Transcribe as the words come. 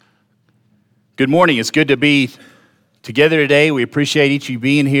Good morning. It's good to be together today. We appreciate each of you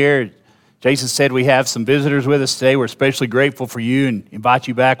being here. Jason said we have some visitors with us today. We're especially grateful for you and invite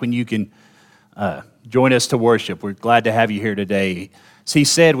you back when you can join us to worship. We're glad to have you here today. As he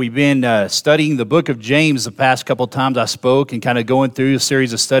said, we've been studying the book of James the past couple of times I spoke and kind of going through a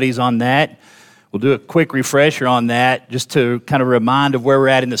series of studies on that. We'll do a quick refresher on that just to kind of remind of where we're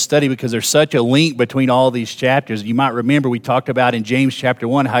at in the study because there's such a link between all these chapters. You might remember we talked about in James chapter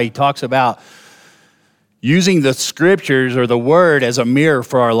 1 how he talks about using the scriptures or the word as a mirror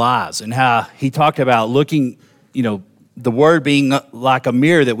for our lives and how he talked about looking, the word being like a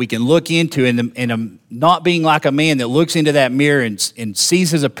mirror that we can look into and not being like a man that looks into that mirror and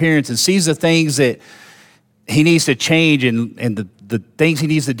sees his appearance and sees the things that he needs to change and the things he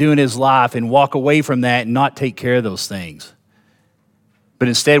needs to do in his life and walk away from that and not take care of those things. But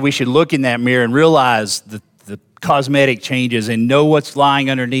instead, we should look in that mirror and realize the cosmetic changes and know what's lying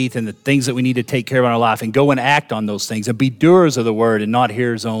underneath and the things that we need to take care of in our life and go and act on those things and be doers of the word and not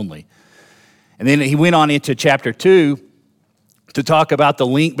hearers only. And then he went on into chapter 2 to talk about the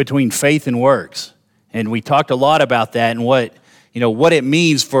link between faith and works. And we talked a lot about that and what it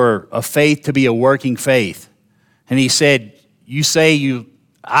means for a faith to be a working faith. And he said,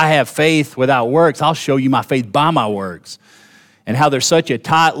 I have faith without works. I'll show you my faith by my works. And how there's such a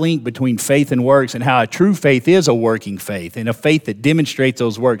tight link between faith and works and how a true faith is a working faith and a faith that demonstrates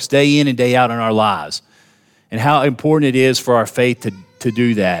those works day in and day out in our lives. And how important it is for our faith to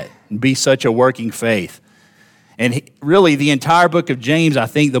do that and be such a working faith. And really the entire book of James, I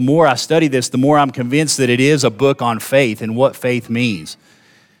think the more I study this, the more I'm convinced that it is a book on faith and what faith means.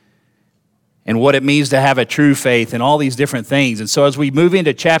 And what it means to have a true faith and all these different things. And so as we move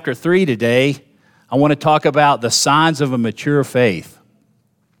into chapter 3 today, I want to talk about the signs of a mature faith.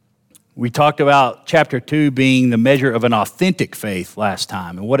 We talked about chapter 2 being the measure of an authentic faith last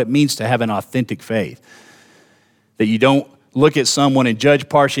time and what it means to have an authentic faith. That you don't look at someone and judge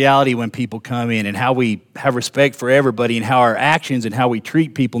partiality when people come in and how we have respect for everybody and how our actions and how we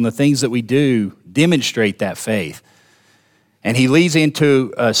treat people and the things that we do demonstrate that faith. And he leads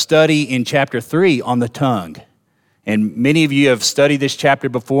into a study in chapter 3 on the tongue. And many of you have studied this chapter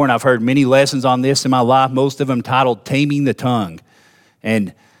before, and I've heard many lessons on this in my life, most of them titled Taming the Tongue.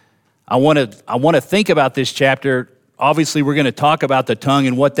 And I want to think about this chapter. Obviously, we're going to talk about the tongue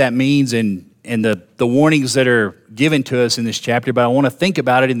and what that means and the warnings that are given to us in this chapter, but I want to think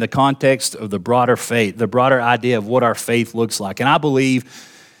about it in the context of the broader faith, the broader idea of what our faith looks like. And I believe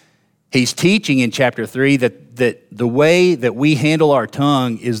he's teaching in chapter 3 that the way that we handle our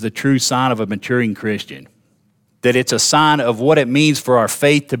tongue is the true sign of a maturing Christian. That it's a sign of what it means for our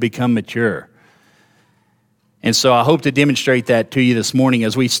faith to become mature. And so I hope to demonstrate that to you this morning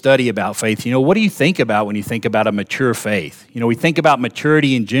as we study about faith. What do you think about when you think about a mature faith? We think about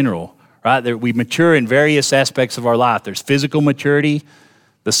maturity in general, right? We mature in various aspects of our life. There's physical maturity.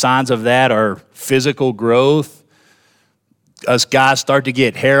 The signs of that are physical growth. Us guys start to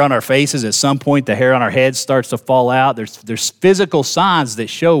get hair on our faces. At some point, the hair on our heads starts to fall out. There's physical signs that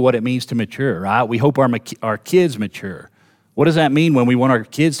show what it means to mature, right? We hope our kids mature. What does that mean when we want our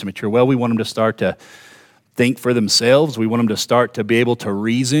kids to mature? Well, we want them to start to think for themselves. We want them to start to be able to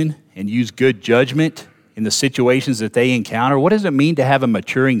reason and use good judgment in the situations that they encounter. What does it mean to have a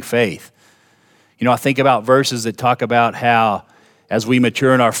maturing faith? I think about verses that talk about how as we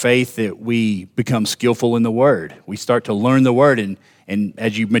mature in our faith, that we become skillful in the Word. We start to learn the Word, and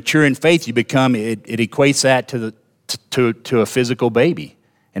as you mature in faith, you become. It equates that to a physical baby,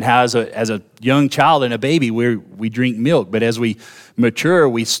 and how as a young child and a baby, we drink milk, but as we mature,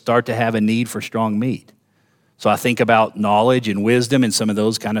 we start to have a need for strong meat. So I think about knowledge and wisdom and some of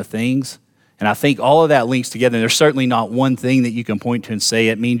those kind of things, and I think all of that links together. There's certainly not one thing that you can point to and say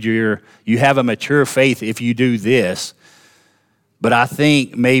it means you have a mature faith if you do this. But I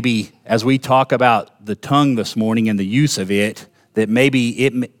think maybe as we talk about the tongue this morning and the use of it, that maybe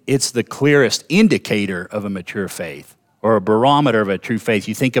it's the clearest indicator of a mature faith or a barometer of a true faith.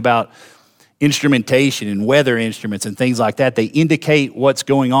 You think about instrumentation and weather instruments and things like that. They indicate what's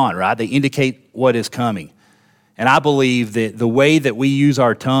going on, right? They indicate what is coming. And I believe that the way that we use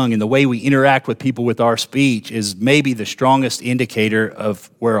our tongue and the way we interact with people with our speech is maybe the strongest indicator of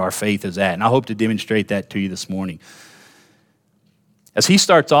where our faith is at. And I hope to demonstrate that to you this morning. As he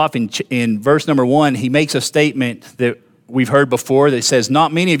starts off in verse number 1, he makes a statement that we've heard before that says,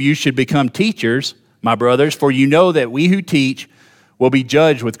 "Not many of you should become teachers, my brothers, for you know that we who teach will be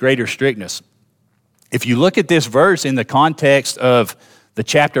judged with greater strictness." If you look at this verse in the context of the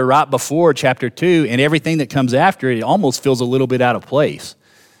chapter right before chapter 2 and everything that comes after it, it almost feels a little bit out of place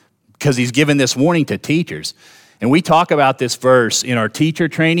because he's given this warning to teachers. And we talk about this verse in our teacher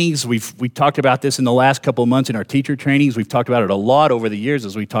trainings. We've talked about this in the last couple of months in our teacher trainings. We've talked about it a lot over the years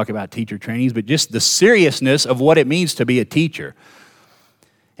as we talk about teacher trainings, but just the seriousness of what it means to be a teacher.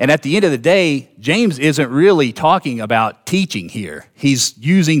 And at the end of the day, James isn't really talking about teaching here. He's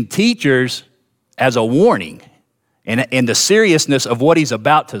using teachers as a warning and the seriousness of what he's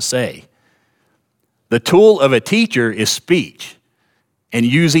about to say. The tool of a teacher is speech and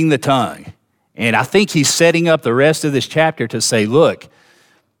using the tongue. And I think he's setting up the rest of this chapter to say, look,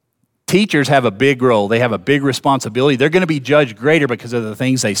 teachers have a big role. They have a big responsibility. They're going to be judged greater because of the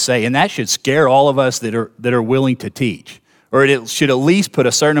things they say. And that should scare all of us that are willing to teach. Or it should at least put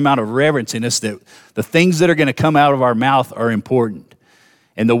a certain amount of reverence in us that the things that are going to come out of our mouth are important.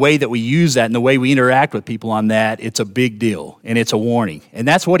 And the way that we use that and the way we interact with people on that, it's a big deal and it's a warning. And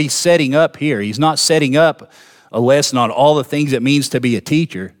that's what he's setting up here. He's not setting up a lesson on all the things it means to be a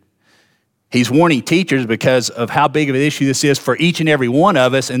teacher. He's warning teachers because of how big of an issue this is for each and every one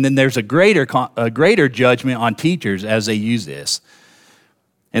of us, and then there's a greater judgment on teachers as they use this.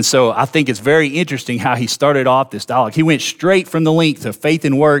 And so I think it's very interesting how he started off this dialogue. He went straight from the length of faith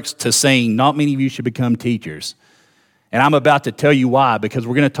and works to saying, not many of you should become teachers. And I'm about to tell you why, because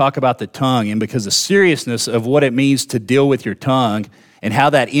we're going to talk about the tongue and because the seriousness of what it means to deal with your tongue and how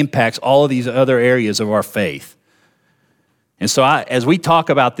that impacts all of these other areas of our faith. And so as we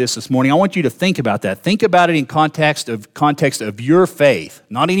talk about this morning, I want you to think about that. Think about it in context of your faith,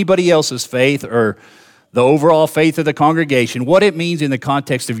 not anybody else's faith or the overall faith of the congregation, what it means in the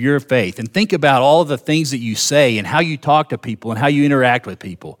context of your faith. And think about all of the things that you say and how you talk to people and how you interact with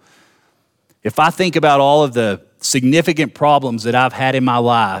people. If I think about all of the significant problems that I've had in my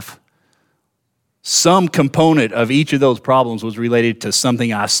life, some component of each of those problems was related to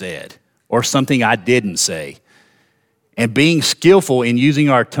something I said or something I didn't say. And being skillful in using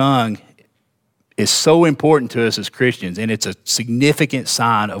our tongue is so important to us as Christians, and it's a significant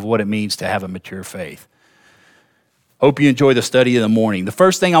sign of what it means to have a mature faith. Hope you enjoy the study of the morning. The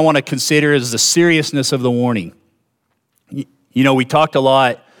first thing I want to consider is the seriousness of the warning. You know, we talked a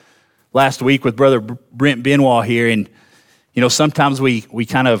lot last week with Brother Brent Benoit here, and sometimes we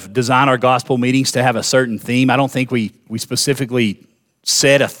kind of design our gospel meetings to have a certain theme. I don't think we specifically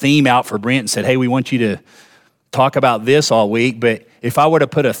set a theme out for Brent and said, hey, we want you to talk about this all week, but if I were to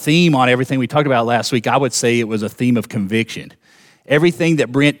put a theme on everything we talked about last week, I would say it was a theme of conviction. Everything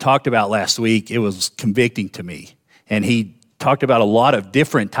that Brent talked about last week, it was convicting to me. And he talked about a lot of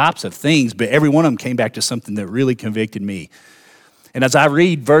different types of things, but every one of them came back to something that really convicted me. And as I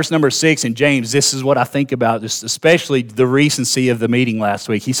read verse number 6 in James, this is what I think about, just especially the recency of the meeting last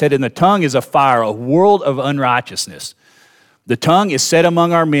week. He said, "And the tongue is a fire, a world of unrighteousness. The tongue is set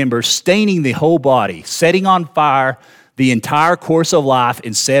among our members, staining the whole body, setting on fire the entire course of life,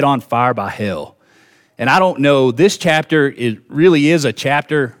 and set on fire by hell." And I don't know, this chapter really is a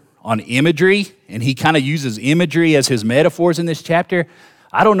chapter on imagery, and he kind of uses imagery as his metaphors in this chapter.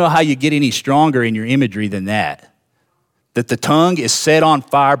 I don't know how you get any stronger in your imagery than that the tongue is set on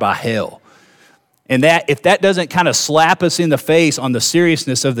fire by hell. And that if that doesn't kind of slap us in the face on the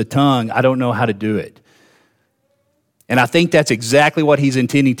seriousness of the tongue, I don't know how to do it. And I think that's exactly what he's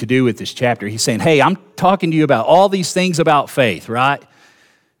intending to do with this chapter. He's saying, hey, I'm talking to you about all these things about faith, right?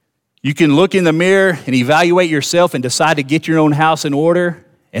 You can look in the mirror and evaluate yourself and decide to get your own house in order,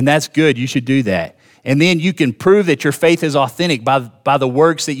 and that's good. You should do that. And then you can prove that your faith is authentic by the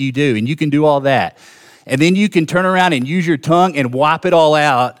works that you do, and you can do all that. And then you can turn around and use your tongue and wipe it all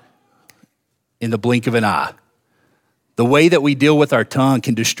out in the blink of an eye. The way that we deal with our tongue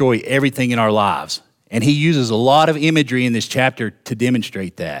can destroy everything in our lives. And he uses a lot of imagery in this chapter to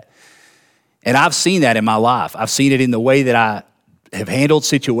demonstrate that. And I've seen that in my life. I've seen it in the way that I have handled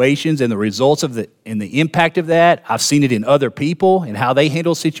situations and the results of and the impact of that. I've seen it in other people and how they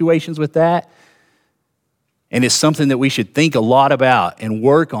handle situations with that. And it's something that we should think a lot about and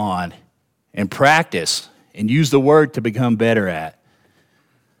work on and practice and use the word to become better at.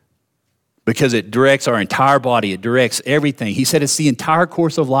 Because it directs our entire body. It directs everything. He said it's the entire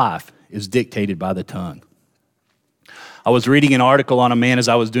course of life is dictated by the tongue. I was reading an article on a man as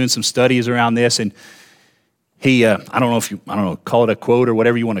I was doing some studies around this, and he, call it a quote or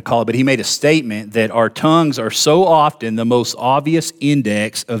whatever you want to call it, but he made a statement that our tongues are so often the most obvious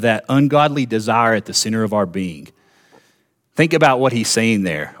index of that ungodly desire at the center of our being. Think about what he's saying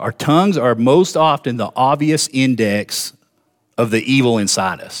there. Our tongues are most often the obvious index of the evil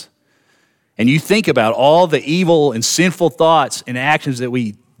inside us. And you think about all the evil and sinful thoughts and actions that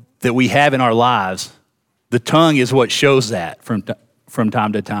we have in our lives, the tongue is what shows that from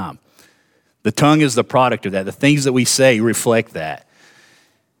time to time. The tongue is the product of that. The things that we say reflect that.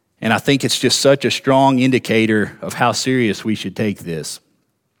 And I think it's just such a strong indicator of how serious we should take this.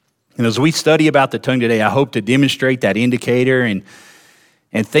 And as we study about the tongue today, I hope to demonstrate that indicator and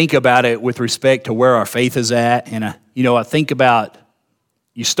think about it with respect to where our faith is at. And, I think about,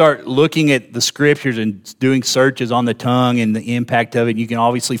 you start looking at the scriptures and doing searches on the tongue and the impact of it. You can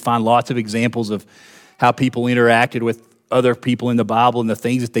obviously find lots of examples of how people interacted with other people in the Bible and the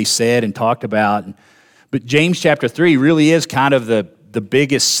things that they said and talked about. But James chapter 3 really is kind of the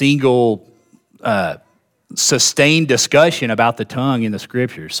biggest single sustained discussion about the tongue in the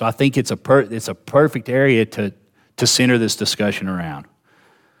scriptures. So I think it's a perfect area to center this discussion around.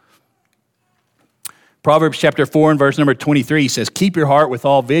 Proverbs chapter 4 and verse number 23 says, "Keep your heart with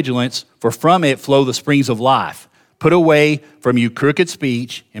all vigilance, for from it flow the springs of life. Put away from you crooked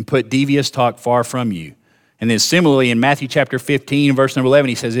speech and put devious talk far from you." And then similarly in Matthew chapter 15 verse number 11,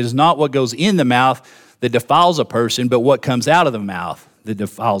 he says, "It is not what goes in the mouth that defiles a person, but what comes out of the mouth that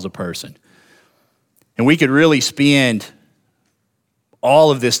defiles a person." And we could really spend all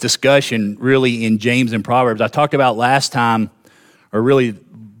of this discussion really in James and Proverbs. I talked about last time, or really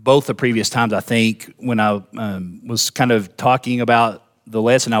both the previous times, I think, when I was kind of talking about the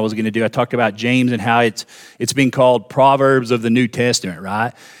lesson I was going to do. I talked about James and how it's been called Proverbs of the New Testament,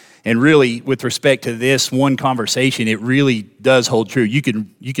 right? And really, with respect to this one conversation, it really does hold true. You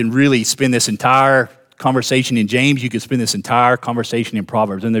can really spend this entire conversation in James. You could spend this entire conversation in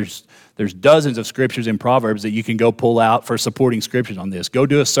Proverbs. And there's dozens of scriptures in Proverbs that you can go pull out for supporting scriptures on this. Go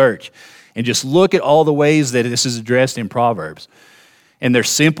do a search and just look at all the ways that this is addressed in Proverbs. And they're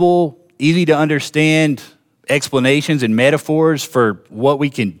simple, easy to understand explanations and metaphors for what we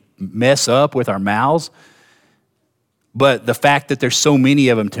can mess up with our mouths. But the fact that there's so many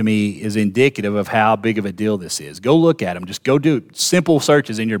of them, to me, is indicative of how big of a deal this is. Go look at them. Just go do simple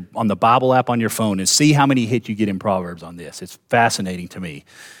searches on the Bible app on your phone and see how many hits you get in Proverbs on this. It's fascinating to me.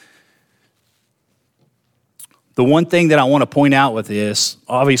 The one thing that I want to point out with this,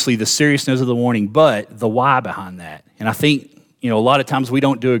 obviously the seriousness of the warning, but the why behind that. And I think, a lot of times we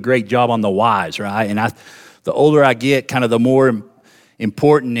don't do a great job on the whys, right? And the older I get, kind of the more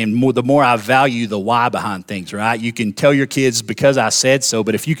important and the more I value the why behind things, right? You can tell your kids because I said so,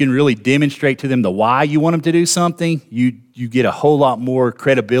 but if you can really demonstrate to them the why you want them to do something, you get a whole lot more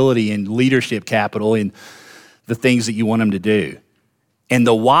credibility and leadership capital in the things that you want them to do. And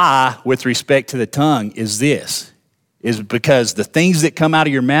the why with respect to the tongue is because the things that come out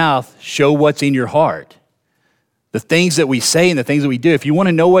of your mouth show what's in your heart. The things that we say and the things that we do. If you want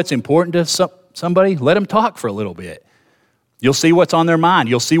to know what's important to somebody, let them talk for a little bit. You'll see what's on their mind.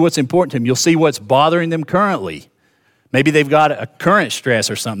 You'll see what's important to them. You'll see what's bothering them currently. Maybe they've got a current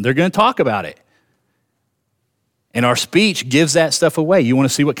stress or something. They're going to talk about it. And our speech gives that stuff away. You want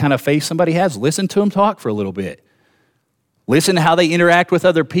to see what kind of faith somebody has? Listen to them talk for a little bit. Listen to how they interact with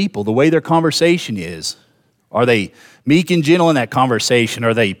other people, the way their conversation is. Are they meek and gentle in that conversation?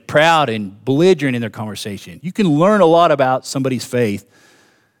 Are they proud and belligerent in their conversation? You can learn a lot about somebody's faith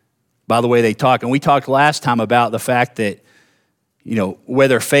by the way they talk. And we talked last time about the fact that,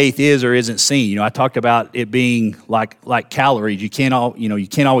 whether faith is or isn't seen. I talked about it being like calories. You can't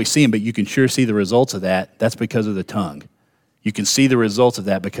always see them, but you can sure see the results of that. That's because of the tongue. You can see the results of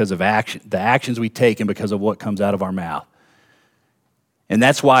that because of the actions we take and because of what comes out of our mouth. And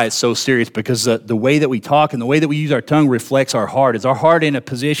that's why it's so serious, because the way that we talk and the way that we use our tongue reflects our heart. Is our heart in a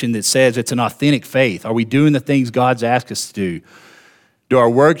position that says it's an authentic faith? Are we doing the things God's asked us to do? Do our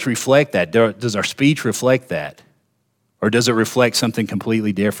works reflect that? Does our speech reflect that? Or does it reflect something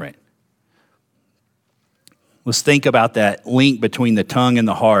completely different? Let's think about that link between the tongue and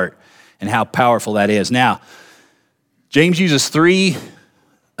the heart and how powerful that is. Now, James uses three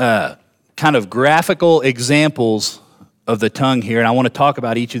kind of graphical examples of the tongue here, and I want to talk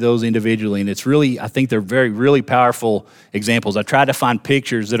about each of those individually, and I think they're really powerful examples. I tried to find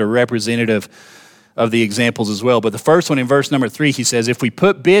pictures that are representative of the examples as well, but the first one in verse number 3, he says, "If we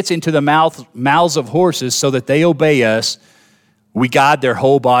put bits into the mouths of horses so that they obey us, we guide their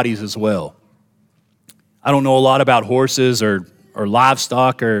whole bodies as well." I don't know a lot about horses or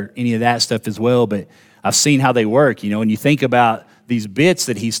livestock or any of that stuff as well, but I've seen how they work, and you think about these bits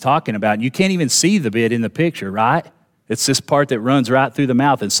that he's talking about, and you can't even see the bit in the picture, right? It's this part that runs right through the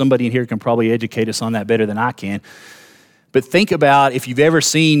mouth, and somebody in here can probably educate us on that better than I can. But think about if you've ever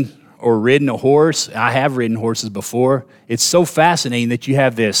seen or ridden a horse. I have ridden horses before. It's so fascinating that you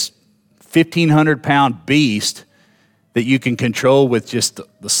have this 1,500-pound beast that you can control with just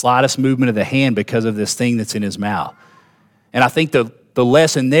the slightest movement of the hand because of this thing that's in his mouth. And I think the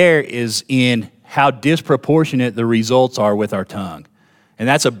lesson there is in how disproportionate the results are with our tongue. And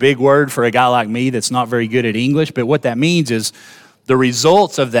that's a big word for a guy like me that's not very good at English, but what that means is the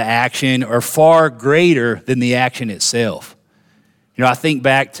results of the action are far greater than the action itself. You know, I think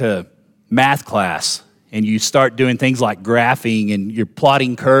back to math class, and you start doing things like graphing, and you're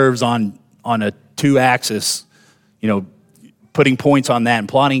plotting curves on a two-axis, you know, putting points on that and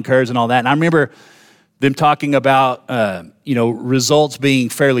plotting curves and all that. And I remember them talking about, results being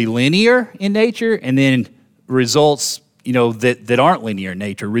fairly linear in nature, and then results, that aren't linear in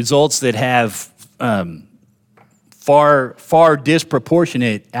nature, results that have far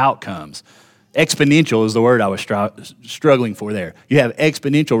disproportionate outcomes. Exponential is the word I was struggling for there. You have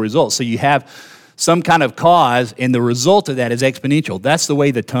exponential results. So you have some kind of cause, and the result of that is exponential. That's the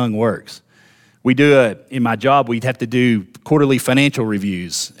way the tongue works. In my job, we'd have to do quarterly financial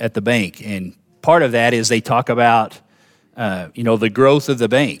reviews at the bank, and part of that is they talk about, the growth of the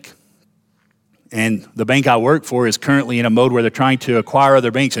bank. And the bank I work for is currently in a mode where they're trying to acquire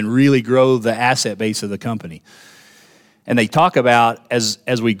other banks and really grow the asset base of the company. And they talk about,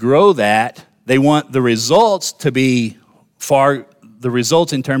 as we grow that, they want the results in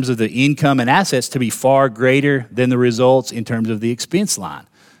terms of the income and assets to be far greater than the results in terms of the expense line.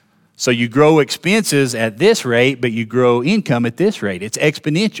 So you grow expenses at this rate, but you grow income at this rate. It's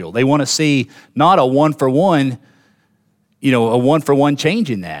exponential. They want to see not a one-for-one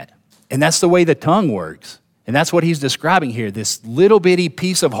change in that. And that's the way the tongue works. And that's what he's describing here, this little bitty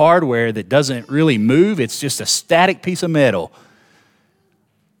piece of hardware that doesn't really move. It's just a static piece of metal.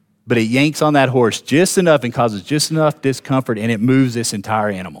 But it yanks on that horse just enough and causes just enough discomfort, and it moves this entire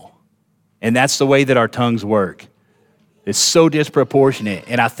animal. And that's the way that our tongues work. It's so disproportionate.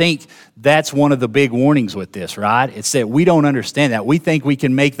 And I think that's one of the big warnings with this, right? It's that we don't understand that. We think we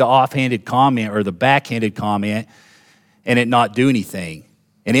can make the offhanded comment or the backhanded comment and it not do anything.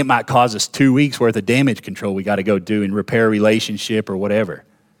 And it might cause us 2 weeks worth of damage control we got to go do and repair a relationship or whatever.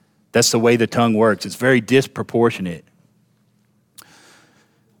 That's the way the tongue works. It's very disproportionate.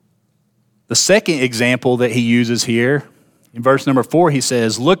 The second example that he uses here, in verse number 4, he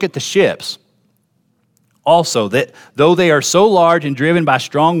says, look at the ships. Also, that though they are so large and driven by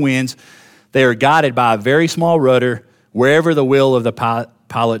strong winds, they are guided by a very small rudder wherever the will of the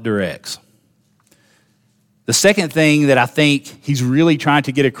pilot directs. The second thing that I think he's really trying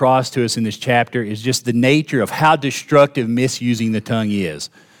to get across to us in this chapter is just the nature of how destructive misusing the tongue is.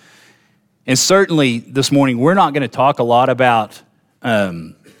 And certainly this morning, we're not going to talk a lot about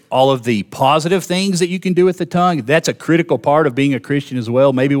all of the positive things that you can do with the tongue. That's a critical part of being a Christian as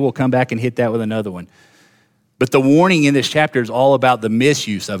well. Maybe we'll come back and hit that with another one. But the warning in this chapter is all about the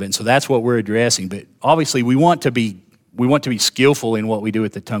misuse of it, and so that's what we're addressing. But obviously, we want to be skillful in what we do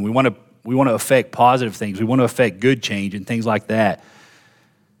with the tongue. We want to affect positive things. We want to affect good change and things like that.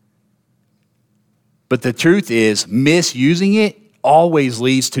 But the truth is, misusing it always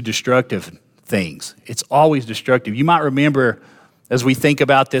leads to destructive things. It's always destructive. You might remember, as we think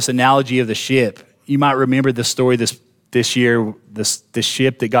about this analogy of the ship, you might remember the story this year, the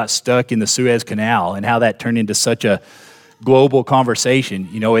ship that got stuck in the Suez Canal and how that turned into such a global conversation.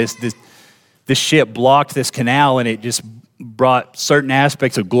 As this ship blocked this canal, and it just brought certain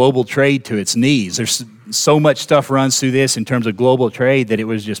aspects of global trade to its knees. There's so much stuff runs through this in terms of global trade that it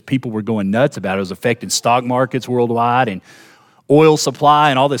was just people were going nuts about it. It was affecting stock markets worldwide and oil supply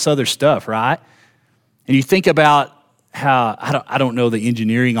and all this other stuff, right? And you think about how, I don't know the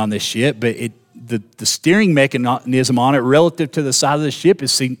engineering on this ship, but the steering mechanism on it relative to the size of the ship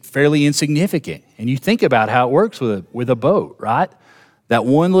is fairly insignificant. And you think about how it works with a boat, right? That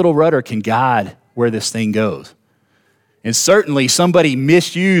one little rudder can guide where this thing goes. And certainly somebody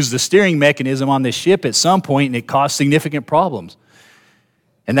misused the steering mechanism on this ship at some point, and it caused significant problems.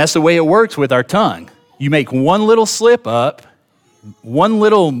 And that's the way it works with our tongue. You make one little slip up, one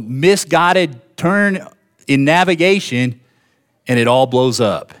little misguided turn in navigation, and it all blows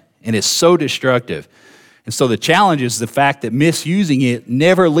up. And it's so destructive. And so the challenge is the fact that misusing it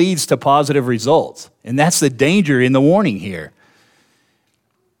never leads to positive results. And that's the danger in the warning here.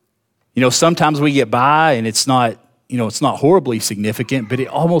 Sometimes we get by and it's not horribly significant, but it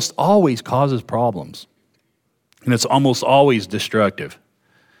almost always causes problems. And it's almost always destructive.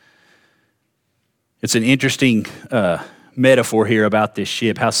 It's an interesting metaphor here about this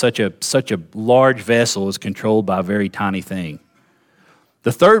ship, how such a large vessel is controlled by a very tiny thing.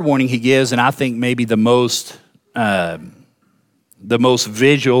 The third warning he gives, and I think maybe the most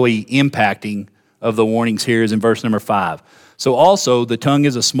visually impacting of the warnings here, is in verse number 5. So also, the tongue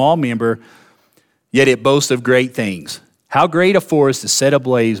is a small member, yet it boasts of great things. How great a forest is set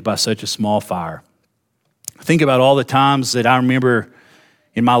ablaze by such a small fire. Think about all the times that I remember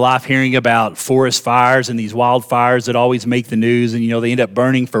in my life hearing about forest fires and these wildfires that always make the news, and they end up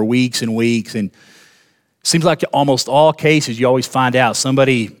burning for weeks and weeks. And Seems like almost all cases you always find out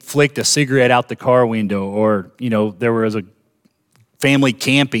somebody flicked a cigarette out the car window, or, there was a family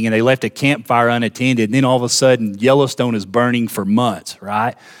camping and they left a campfire unattended, and then all of a sudden Yellowstone is burning for months,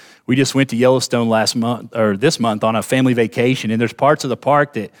 right? We just went to Yellowstone this month on a family vacation, and there's parts of the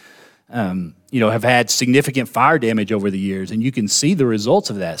park that have had significant fire damage over the years, and you can see the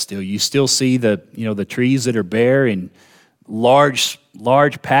results of that still. You still see the trees that are bare and large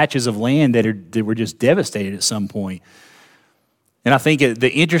patches of land that were just devastated at some point. And I think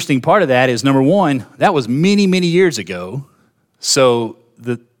the interesting part of that is, number one, that was many, many years ago. So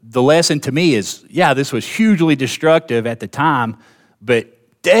the lesson to me is, this was hugely destructive at the time, but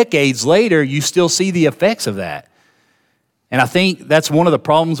decades later, you still see the effects of that. And I think that's one of the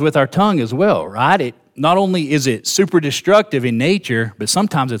problems with our tongue as well, right? Not only is it super destructive in nature, but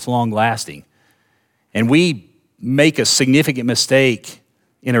sometimes it's long-lasting. And we make a significant mistake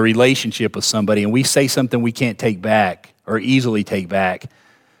in a relationship with somebody, and we say something we can't take back or easily take back.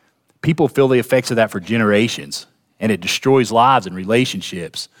 People feel the effects of that for generations, and it destroys lives and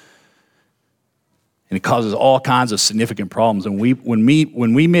relationships. And it causes all kinds of significant problems. And when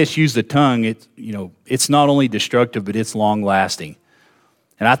we misuse the tongue, it's not only destructive, but it's long-lasting.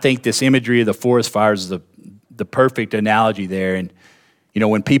 And I think this imagery of the forest fires is the perfect analogy there. And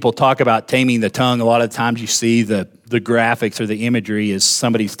when people talk about taming the tongue, a lot of times you see the graphics or the imagery is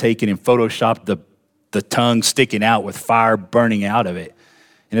somebody's taken and photoshopped the tongue sticking out with fire burning out of it.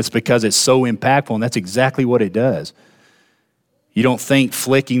 And it's because it's so impactful, and that's exactly what it does. You don't think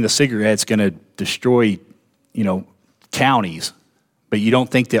flicking the cigarette's going to destroy, counties, but you don't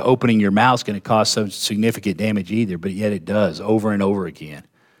think that opening your mouth's going to cause some significant damage either, but yet it does over and over again.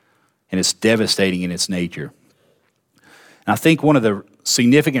 And it's devastating in its nature. And I think one of the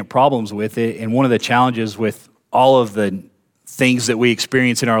significant problems with it, and one of the challenges with all of the things that we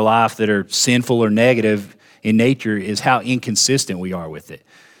experience in our life that are sinful or negative in nature, is how inconsistent we are with it.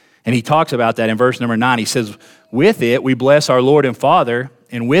 And he talks about that in verse number 9. He says, with it we bless our Lord and Father,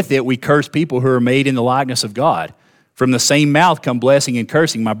 and with it we curse people who are made in the likeness of God. From the same mouth come blessing and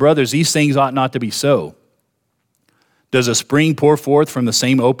cursing. My brothers, these things ought not to be so. Does a spring pour forth from the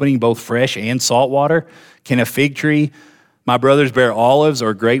same opening both fresh and salt water? Can a fig tree, my brothers, bear olives, or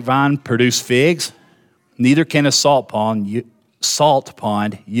a grapevine produce figs? Neither can a salt pond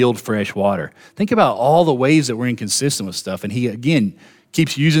yield fresh water. Think about all the ways that we're inconsistent with stuff. And he, again,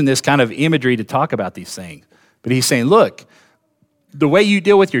 keeps using this kind of imagery to talk about these things. But he's saying, look, the way you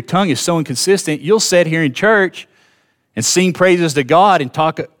deal with your tongue is so inconsistent. You'll sit here in church and sing praises to God and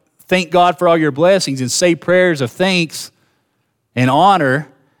thank God for all your blessings and say prayers of thanks and honor,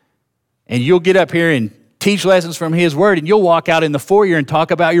 and you'll get up here and teach lessons from his word, and you'll walk out in the foyer and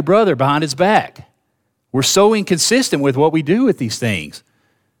talk about your brother behind his back. We're so inconsistent with what we do with these things,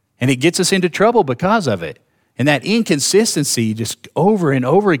 and it gets us into trouble because of it. And that inconsistency just over and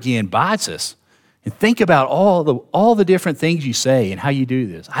over again bites us. And think about all the different things you say and how you do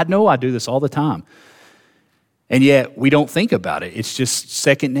this. I know I do this all the time. And yet we don't think about it. It's just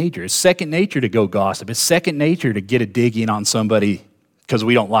second nature. It's second nature to go gossip. It's second nature to get a dig in on somebody because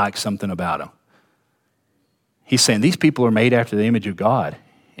we don't like something about them. He's saying these people are made after the image of God,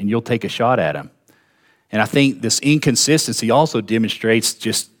 and you'll take a shot at them. And I think this inconsistency also demonstrates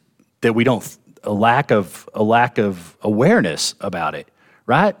just that we don't a lack of awareness about it,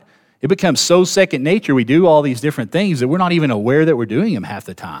 right? It becomes so second nature. We do all these different things that we're not even aware that we're doing them half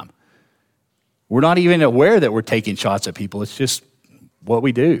the time. We're not even aware that we're taking shots at people. It's just what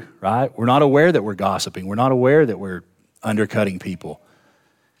we do, right? We're not aware that we're gossiping. We're not aware that we're undercutting people.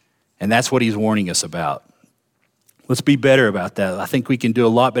 And that's what he's warning us about. Let's be better about that. I think we can do a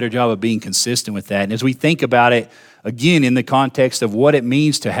lot better job of being consistent with that. And as we think about it, again, in the context of what it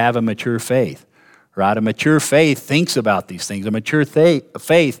means to have a mature faith, right? A mature faith thinks about these things. A mature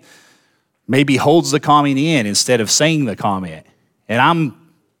faith maybe holds the comment in instead of saying the comment. And I'm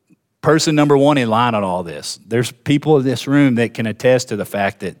person number one in line on all this. There's people in this room that can attest to the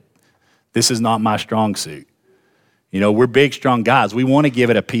fact that this is not my strong suit. We're big, strong guys. We want to give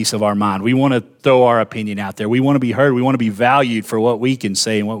it a piece of our mind. We want to throw our opinion out there. We want to be heard. We want to be valued for what we can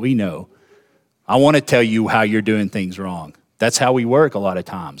say and what we know. I want to tell you how you're doing things wrong. That's how we work a lot of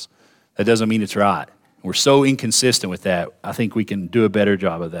times. That doesn't mean it's right. We're so inconsistent with that. I think we can do a better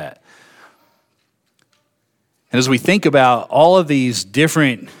job of that. And as we think about all of these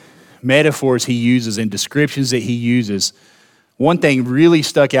different metaphors he uses and descriptions that he uses, one thing really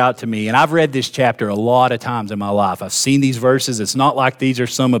stuck out to me, and I've read this chapter a lot of times in my life. I've seen these verses. It's not like these are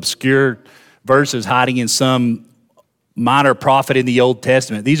some obscure verses hiding in some minor prophet in the Old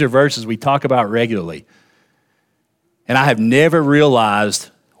Testament. These are verses we talk about regularly. And I have never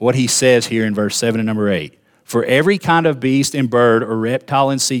realized what he says here in verse 7 and number 8. For every kind of beast and bird or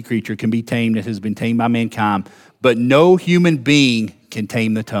reptile and sea creature can be tamed that has been tamed by mankind, but no human being can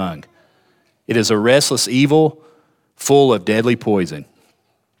tame the tongue. It is a restless evil full of deadly poison.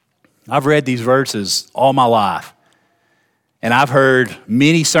 I've read these verses all my life, and I've heard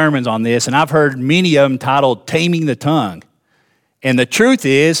many sermons on this, and I've heard many of them titled Taming the Tongue. And the truth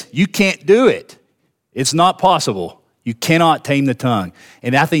is, you can't do it. It's not possible. You cannot tame the tongue.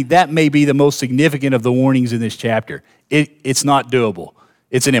 And I think that may be the most significant of the warnings in this chapter. It's not doable.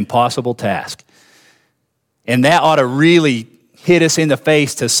 It's an impossible task. And that ought to really hit us in the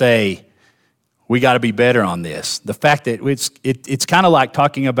face to say, we got to be better on this. The fact that it's kind of like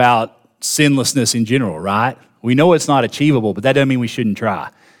talking about sinlessness in general, right? We know it's not achievable, but that doesn't mean we shouldn't try.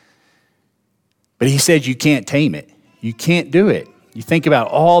 But he says you can't tame it. You can't do it. You think about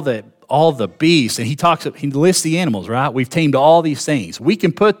all the beasts, and he lists the animals, right? We've tamed all these things. We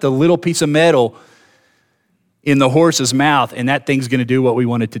can put the little piece of metal in the horse's mouth, and that thing's going to do what we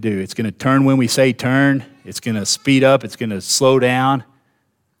want it to do. It's going to turn when we say turn. It's going to speed up. It's going to slow down.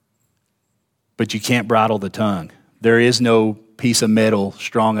 But you can't bridle the tongue. There is no piece of metal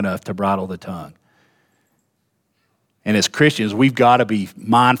strong enough to bridle the tongue. And as Christians, we've got to be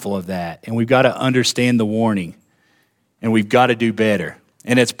mindful of that, and we've got to understand the warning, and we've got to do better.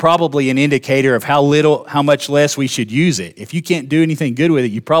 And it's probably an indicator of how much less we should use it. If you can't do anything good with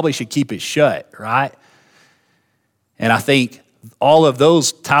it, you probably should keep it shut, right? And I think all of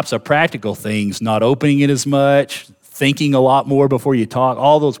those types of practical things, not opening it as much, thinking a lot more before you talk,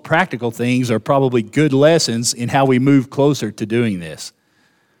 all those practical things are probably good lessons in how we move closer to doing this.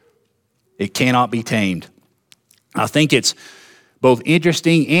 It cannot be tamed. I think it's both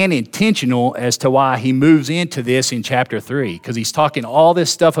interesting and intentional as to why he moves into this in chapter 3, because he's talking all this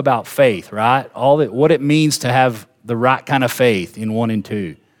stuff about faith, right? What it means to have the right kind of faith in 1 and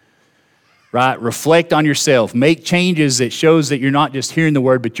 2. Right? Reflect on yourself. Make changes that shows that you're not just hearing the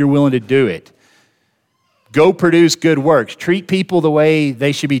word, but you're willing to do it. Go produce good works. Treat people the way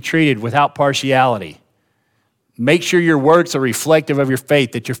they should be treated without partiality. Make sure your works are reflective of your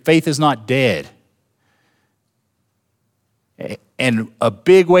faith, that your faith is not dead. And a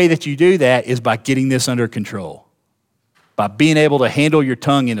big way that you do that is by getting this under control, by being able to handle your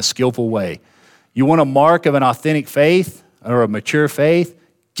tongue in a skillful way. You want a mark of an authentic faith or a mature faith?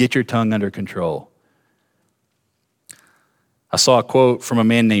 Get your tongue under control. I saw a quote from a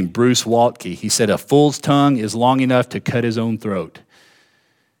man named Bruce Waltke. He said, "A fool's tongue is long enough to cut his own throat."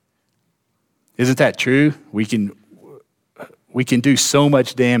 Isn't that true? We can do so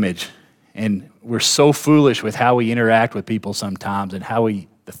much damage, and we're so foolish with how we interact with people sometimes, and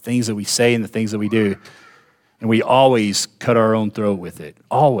the things that we say and the things that we do, and we always cut our own throat with it.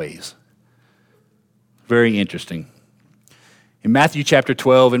 Always. Very interesting. In Matthew chapter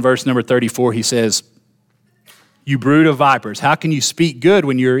 12, in verse number 34, he says, "You brood of vipers, how can you speak good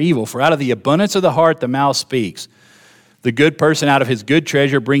when you are evil? For out of the abundance of the heart the mouth speaks. The good person out of his good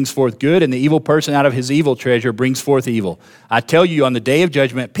treasure brings forth good, and the evil person out of his evil treasure brings forth evil. I tell you, on the day of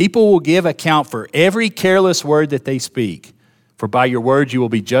judgment, people will give account for every careless word that they speak. For by your words you will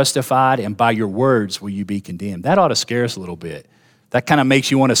be justified, and by your words will you be condemned." That ought to scare us a little bit. That kind of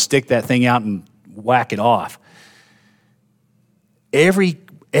makes you want to stick that thing out and whack it off. Every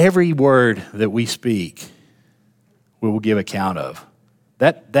word that we speak, we will give account of.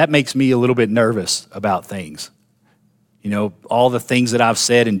 That makes me a little bit nervous about things. You know, all the things that I've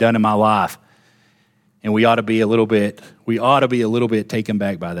said and done in my life. And we ought to be a little bit taken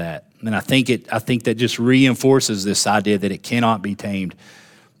back by that. And I think that just reinforces this idea that it cannot be tamed.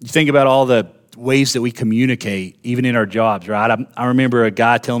 You think about all the ways that we communicate, even in our jobs, right? I remember a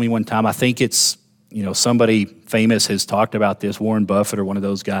guy telling me one time, I think it's, somebody famous has talked about this, Warren Buffett or one of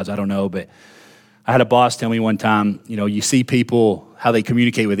those guys, I don't know, but I had a boss tell me one time, you see people, how they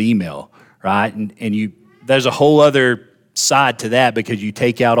communicate with email, right? And there's a whole other side to that, because you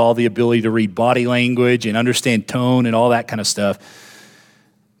take out all the ability to read body language and understand tone and all that kind of stuff.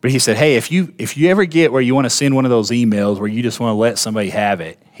 But he said, hey, if you ever get where you want to send one of those emails where you just want to let somebody have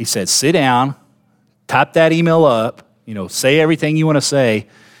it, he said, sit down, type that email up, say everything you want to say,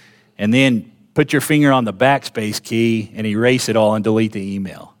 and then put your finger on the backspace key and erase it all and delete the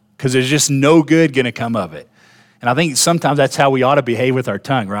email, because there's just no good going to come of it. And I think sometimes that's how we ought to behave with our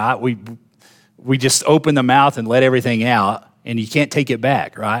tongue, right? We just open the mouth and let everything out, and you can't take it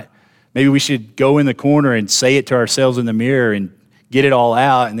back, right? Maybe we should go in the corner and say it to ourselves in the mirror and get it all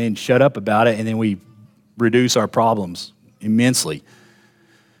out and then shut up about it, and then we reduce our problems immensely.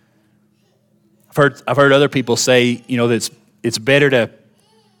 I've heard other people say, that it's better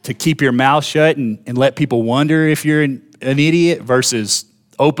to keep your mouth shut and let people wonder if you're an idiot versus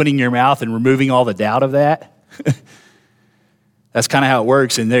opening your mouth and removing all the doubt of that. That's kind of how it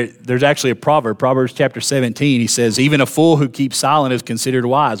works. And there's actually a proverb, Proverbs chapter 17. He says, even a fool who keeps silent is considered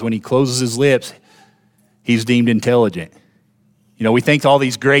wise. When he closes his lips, he's deemed intelligent. You know, we think all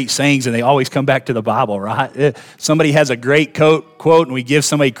these great sayings and they always come back to the Bible, right? Somebody has a great quote and we give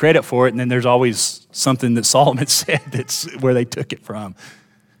somebody credit for it, and then there's always something that Solomon said that's where they took it from.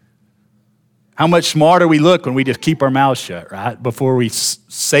 How much smarter we look when we just keep our mouths shut, right? Before we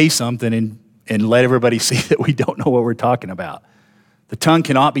say something and let everybody see that we don't know what we're talking about. The tongue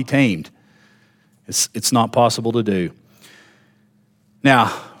cannot be tamed. It's not possible to do.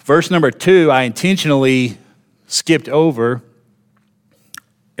 Now, verse number 2, I intentionally skipped over,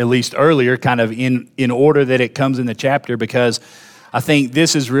 at least earlier, kind of in order that it comes in the chapter, because I think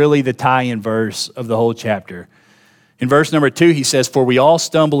this is really the tie-in verse of the whole chapter. In verse number 2, he says, for we all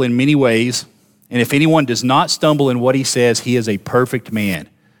stumble in many ways, and if anyone does not stumble in what he says, he is a perfect man.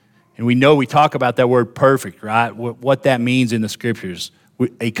 And we know we talk about that word perfect, right? What that means in the scriptures.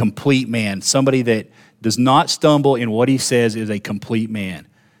 A complete man. Somebody that does not stumble in what he says is a complete man,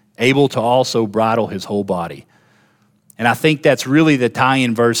 able to also bridle his whole body. And I think that's really the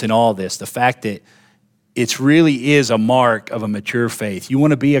tie-in verse in all this, the fact that it really is a mark of a mature faith. You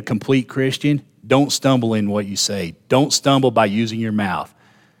want to be a complete Christian? Don't stumble in what you say. Don't stumble by using your mouth.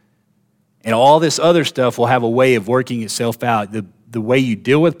 And all this other stuff will have a way of working itself out. The way you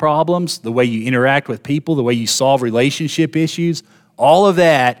deal with problems, the way you interact with people, the way you solve relationship issues, all of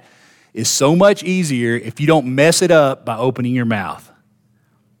that is so much easier if you don't mess it up by opening your mouth.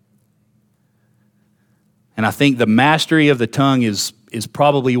 And I think the mastery of the tongue is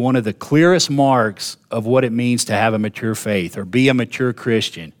probably one of the clearest marks of what it means to have a mature faith or be a mature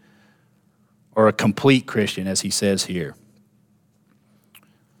Christian or a complete Christian, as he says here.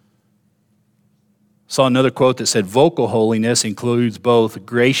 Saw another quote that said, vocal holiness includes both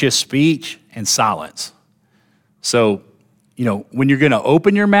gracious speech and silence. So, you know, when you're going to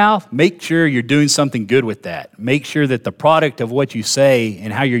open your mouth, make sure you're doing something good with that. Make sure that the product of what you say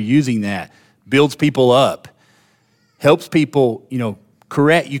and how you're using that builds people up, helps people, you know,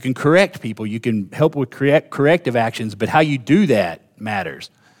 you can correct people, you can help with corrective actions, but how you do that matters.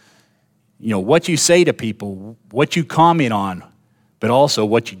 You know, what you say to people, what you comment on, but also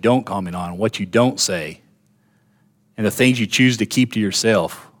what you don't comment on, what you don't say, and the things you choose to keep to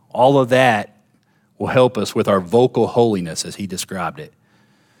yourself. All of that will help us with our vocal holiness, as he described it.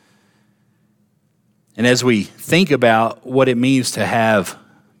 And as we think about what it means to have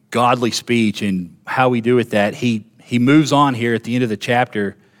godly speech and how we do with that, he moves on here at the end of the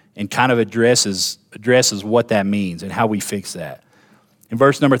chapter and kind of addresses what that means and how we fix that. In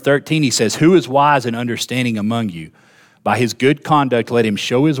verse number 13, he says, who is wise and understanding among you? By his good conduct, let him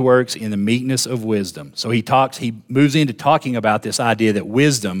show his works in the meekness of wisdom. So he moves into talking about this idea that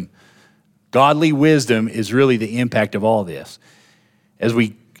wisdom, godly wisdom, is really the impact of all this. As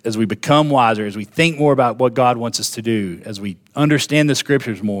we become wiser, as we think more about what God wants us to do, as we understand the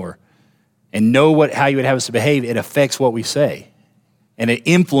scriptures more and know how you would have us to behave, it affects what we say. And it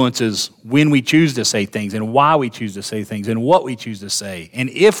influences when we choose to say things and why we choose to say things and what we choose to say and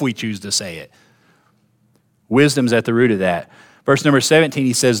if we choose to say it. Wisdom's at the root of that. Verse number 17,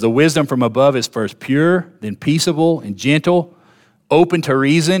 he says, the wisdom from above is first pure, then peaceable and gentle, open to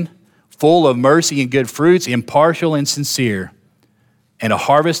reason, full of mercy and good fruits, impartial and sincere. And a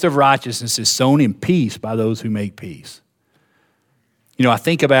harvest of righteousness is sown in peace by those who make peace. You know, I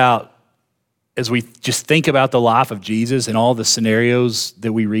think about, as we just think about the life of Jesus and all the scenarios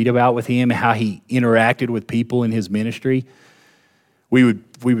that we read about with him, how he interacted with people in his ministry, we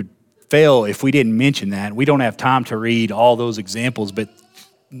would fail if we didn't mention that. We don't have time to read all those examples, but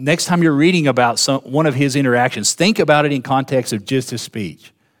next time you're reading about one of his interactions, think about it in context of just his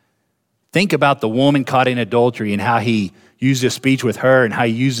speech. Think about the woman caught in adultery and how he used his speech with her and how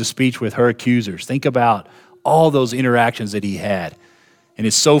he used his speech with her accusers. Think about all those interactions that he had. And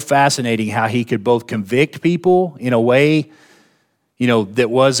it's so fascinating how he could both convict people in a way, you know, that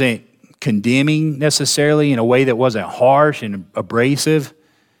wasn't condemning necessarily, in a way that wasn't harsh and abrasive.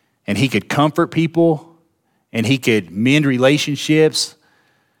 And he could comfort people, and he could mend relationships.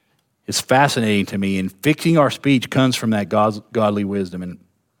 It's fascinating to me. And fixing our speech comes from that godly wisdom. And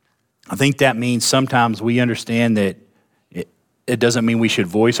I think that means sometimes we understand that it doesn't mean we should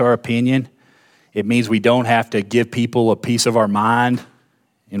voice our opinion. It means we don't have to give people a piece of our mind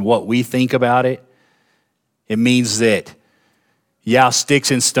and what we think about it. It means that, yeah, sticks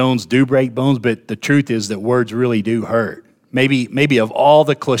and stones do break bones, but the truth is that words really do hurt. Maybe of all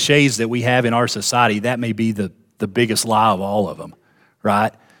the cliches that we have in our society, that may be the biggest lie of all of them,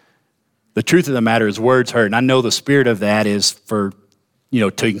 right? The truth of the matter is words hurt. And I know the spirit of that is for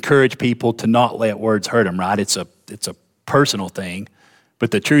to encourage people to not let words hurt them, right? It's a personal thing,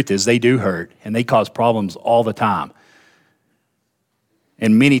 but the truth is they do hurt, and they cause problems all the time.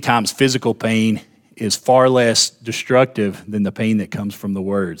 And many times physical pain is far less destructive than the pain that comes from the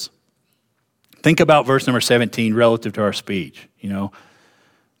words. Think about verse number 17 relative to our speech.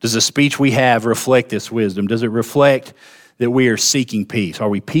 Does the speech we have reflect this wisdom? Does it reflect that we are seeking peace? Are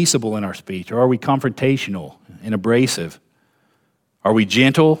we peaceable in our speech? Or are we confrontational and abrasive? Are we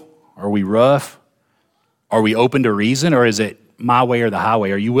gentle? Are we rough? Are we open to reason? Or is it my way or the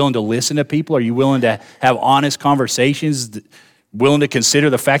highway? Are you willing to listen to people? Are you willing to have honest conversations? Willing to consider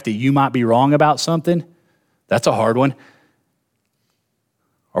the fact that you might be wrong about something? That's a hard one.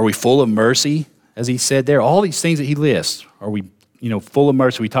 Are we full of mercy, as he said there? All these things that he lists. Are we full of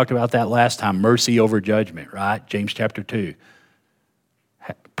mercy? We talked about that last time. Mercy over judgment, right? James chapter 2.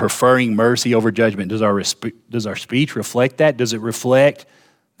 Preferring mercy over judgment. Does our speech reflect that? Does it reflect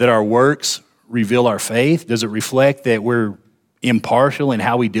that our works reveal our faith? Does it reflect that we're impartial in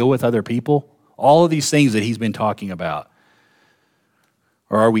how we deal with other people? All of these things that he's been talking about.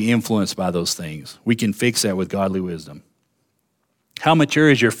 Or are we influenced by those things? We can fix that with godly wisdom. How mature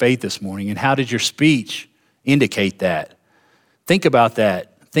is your faith this morning, and how does your speech indicate that? Think about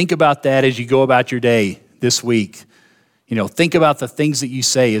that. Think about that as you go about your day this week. Think about the things that you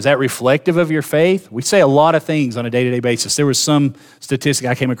say. Is that reflective of your faith? We say a lot of things on a day-to-day basis. There was some statistic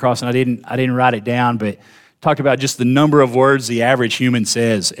I came across, and I didn't write it down, but talked about just the number of words the average human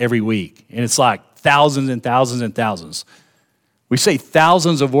says every week. And it's like thousands and thousands and thousands. We say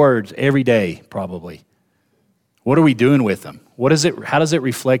thousands of words every day, probably. What are we doing with them? How does it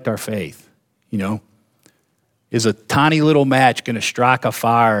reflect our faith? Is a tiny little match going to strike a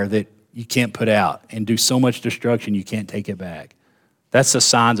fire that you can't put out and do so much destruction you can't take it back? That's the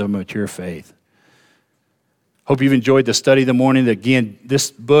signs of a mature faith. Hope you've enjoyed the study of the morning. Again,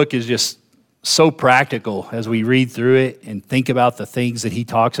 this book is just so practical as we read through it and think about the things that he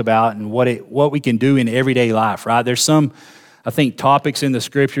talks about and what we can do in everyday life, right? There's some, I think, topics in the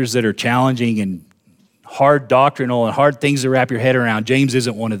scriptures that are challenging and hard doctrinal and hard things to wrap your head around. James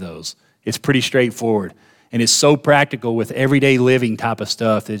isn't one of those. It's pretty straightforward. And it's so practical with everyday living type of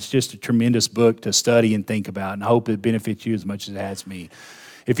stuff. It's just a tremendous book to study and think about. And I hope it benefits you as much as it has me.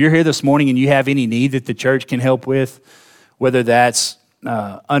 If you're here this morning and you have any need that the church can help with, whether that's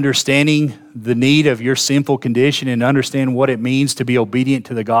understanding the need of your sinful condition and understand what it means to be obedient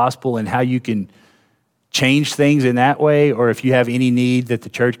to the gospel and how you can change things in that way, or if you have any need that the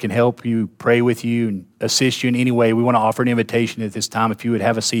church can help you, pray with you, and assist you in any way, we want to offer an invitation at this time if you would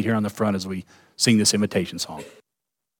have a seat here on the front as we sing this invitation song.